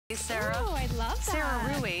Sarah. Oh, I love that.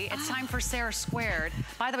 Sarah Rui. It's time for Sarah Squared.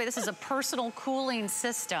 By the way, this is a personal cooling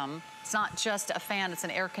system. It's not just a fan, it's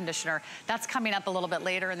an air conditioner. That's coming up a little bit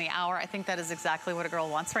later in the hour. I think that is exactly what a girl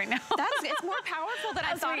wants right now. It's more powerful than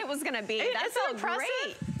I thought it was gonna be. That's so impressive.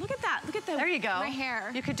 Great. Look at that. Look at there you go. My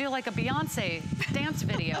hair. You could do like a Beyonce dance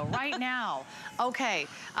video right now. Okay,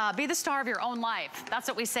 be the star of your own life. That's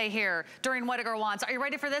what we say here during What a Girl Wants. Are you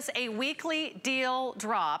ready for this? A weekly deal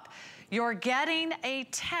drop. You're getting a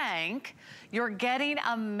tank, you're getting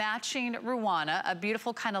a matching Ruana, a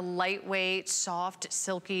beautiful kind of lightweight, soft,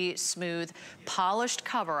 silky, smooth, polished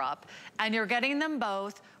cover up, and you're getting them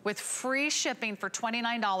both with free shipping for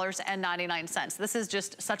 $29.99. This is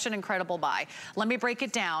just such an incredible buy. Let me break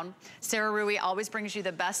it down. Sarah Rui always brings you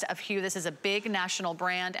the best of Hue. This is a big national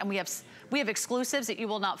brand, and we have exclusives that you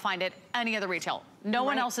will not find at any other retail. No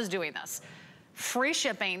one else is doing this. Free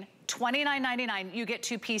shipping, $29.99, you get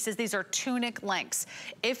 2 pieces. These are tunic lengths.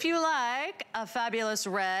 If you like a fabulous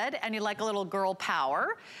red and you like a little girl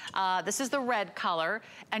power, this is the red color,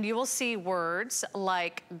 and you will see words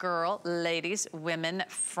like girl, ladies, women,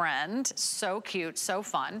 friend. So cute, so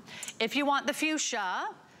fun. If you want the fuchsia,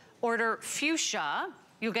 order fuchsia.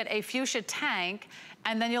 You'll get a fuchsia tank,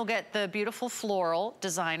 and then you'll get the beautiful floral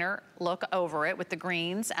designer look over it with the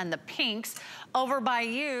greens and the pinks. Over by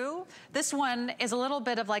you, this one is a little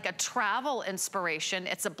bit of like a travel inspiration.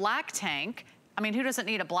 It's a black tank. I mean, who doesn't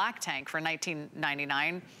need a black tank for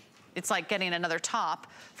 $19.99? It's like getting another top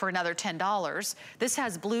for another $10. This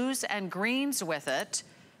has blues and greens with it.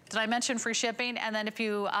 Did I mention free shipping? And then if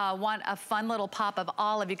you want a fun little pop of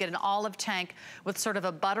olive, you get an olive tank with sort of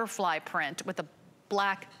a butterfly print with a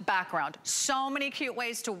black background. So many cute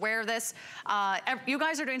ways to wear this. You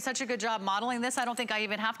guys are doing such a good job modeling this. I don't think I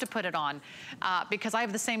even have to put it on because I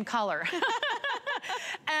have the same color.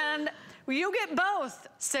 And you get both,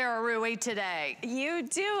 Sarah Rui, today. You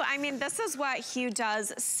do. I mean, this is what Hue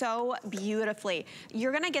does so beautifully.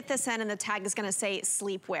 You're gonna get this in and the tag is gonna say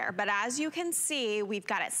sleepwear. But as you can see, we've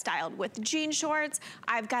got it styled with jean shorts.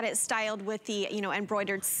 I've got it styled with the,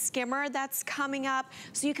 embroidered skimmer that's coming up.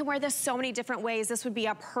 So you can wear this so many different ways. This would be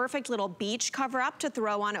a perfect little beach cover up to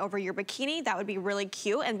throw on over your bikini. That would be really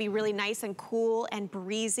cute and be really nice and cool and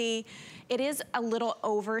breezy. It is a little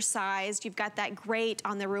oversized. You've got that great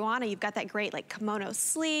on the Ruana. You've got that great like kimono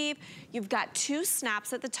sleeve. You've got 2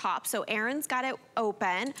 snaps at the top. So Erin's got it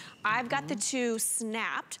open. I've got the 2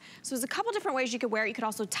 snapped. So there's a couple different ways you could wear it. You could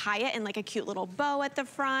also tie it in like a cute little bow at the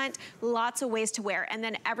front. Lots of ways to wear. And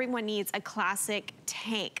then everyone needs a classic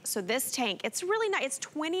tank. So this tank, it's really nice. It's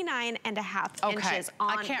 29.5 inches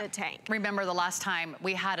on the tank. Remember the last time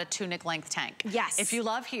we had a tunic length tank. Yes. If you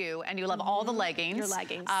love Hue and you love all the leggings. Your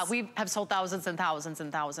leggings. We have sold thousands and thousands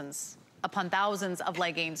and thousands upon thousands of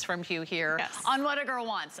leggings from Hue here on What a Girl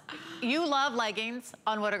Wants. You love leggings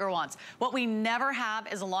on What a Girl Wants. What we never have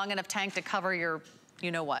is a long enough tank to cover your,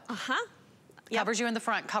 you know what. Covers you in the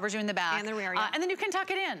front, covers you in the back. And the rear, and then you can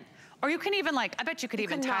tuck it in. Or you can even like, I bet you could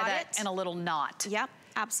even tie that in a little knot. Yep,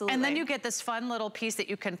 absolutely. And then you get this fun little piece that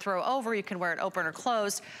you can throw over. You can wear it open or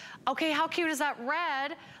closed. Okay, how cute is that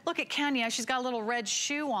red? Look at Kenya, she's got a little red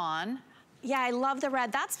shoe on. Yeah, I love the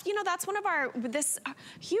red. That's, that's one of our,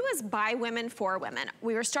 Hue is by women for women.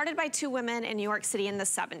 We were started by 2 women in New York City in the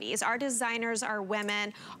 70s. Our designers are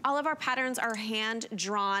women. All of our patterns are hand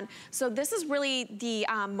drawn. So this is really the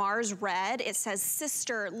Mars red. It says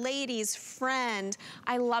sister, ladies, friend.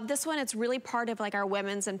 I love this one. It's really part of like our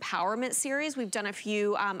women's empowerment series. We've done a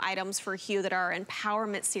few items for Hue that are our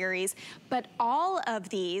empowerment series, but all of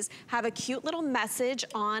these have a cute little message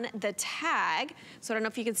on the tag. So I don't know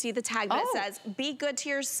if you can see the tag, but it says, be good to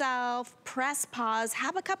yourself, press pause,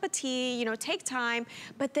 have a cup of tea, take time.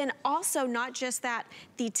 But then also not just that,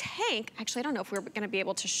 the tank, actually I don't know if we're gonna be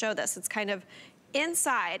able to show this. It's kind of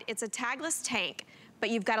inside, it's a tagless tank, but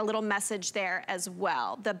you've got a little message there as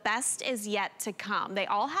well. The best is yet to come. They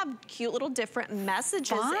all have cute little different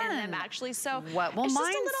messages in them actually. So what will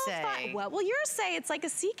mine say? Fun. What will yours say? It's like a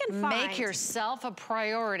seek and find. Make yourself a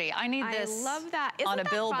priority. I need this love that. on a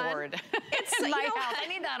billboard. It's in my house. I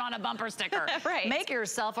need that on a bumper sticker. Right. Make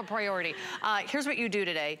yourself a priority. Here's what you do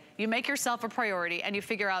today. You make yourself a priority and you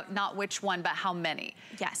figure out not which one, but how many.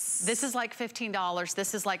 Yes. This is like $15.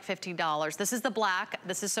 This is like $15. This is the black.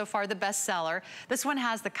 This is so far the best seller. This one one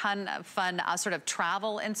has the kind of fun sort of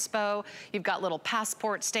travel inspo. You've got little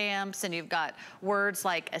passport stamps, and you've got words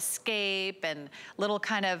like escape, and little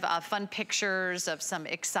kind of fun pictures of some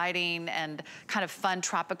exciting and kind of fun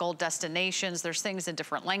tropical destinations. There's things in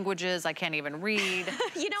different languages I can't even read.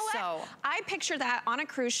 You know what? So, I picture that on a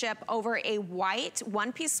cruise ship over a white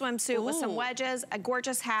one-piece swimsuit with some wedges, a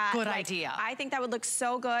gorgeous hat. Good idea. I think that would look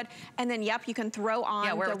so good. And then, yep, you can throw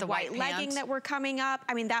on the white legging that we're coming up.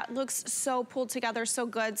 I mean, that looks so pulled together, so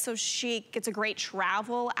good, so chic. It's a great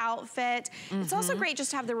travel outfit. It's also great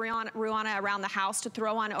just to have the Ruana around the house to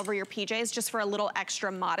throw on over your PJs just for a little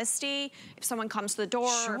extra modesty. If someone comes to the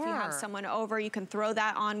door, or if you have someone over, you can throw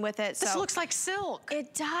that on with it. This looks like silk.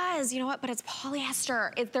 It does. You know what? But it's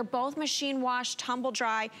polyester. They're both machine wash, tumble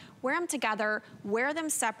dry. Wear them together, wear them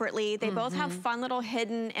separately. They both have fun little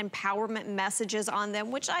hidden empowerment messages on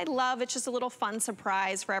them, which I love. It's just a little fun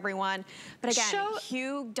surprise for everyone. But again,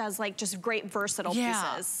 Hue does like just great versatile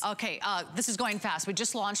pieces. Okay, this is going fast. We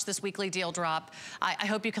just launched this weekly deal drop. I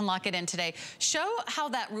hope you can lock it in today. Show how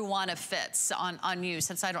that Ruana fits on you,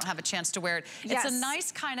 since I don't have a chance to wear it. It's a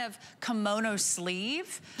nice kind of kimono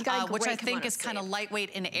sleeve, which I think is kind of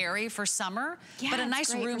lightweight and airy for summer, but a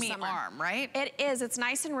nice roomy arm, right? It is. It's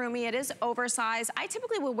nice and roomy. It is oversized. I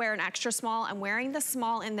typically would wear an extra small. I'm wearing the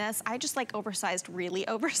small in this. I just like oversized, really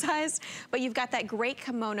oversized. But you've got that great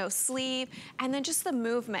kimono sleeve, and then just the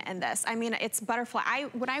movement in this. I mean, it's butterfly.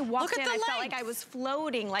 When I walked in, I felt like I was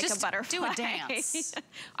floating like a butterfly. Do a dance.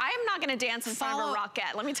 I am not going to dance in front of a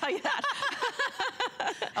rockette. Let me tell you that.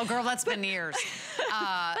 Oh, girl, that's been years.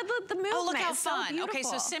 But the movement look how is so fun. beautiful. Okay,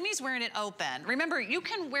 so Simi's wearing it open. Remember, you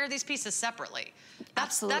can wear these pieces separately.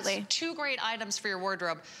 Absolutely. That's two great items for your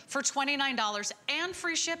wardrobe for $29 and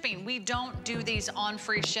free shipping. We don't do these on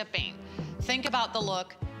free shipping. Think about the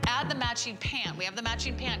look. Add the matching pant. We have the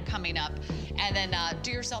matching pant coming up. And then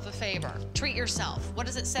do yourself a favor. Treat yourself. What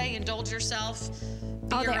does it say? Indulge yourself.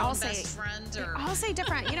 Be your own best friend. They all say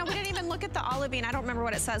different. You know, we didn't even look at the olivine. I don't remember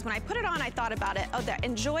what it says. When I put it on, I thought about it. Oh,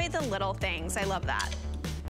 enjoy the little things. I love that.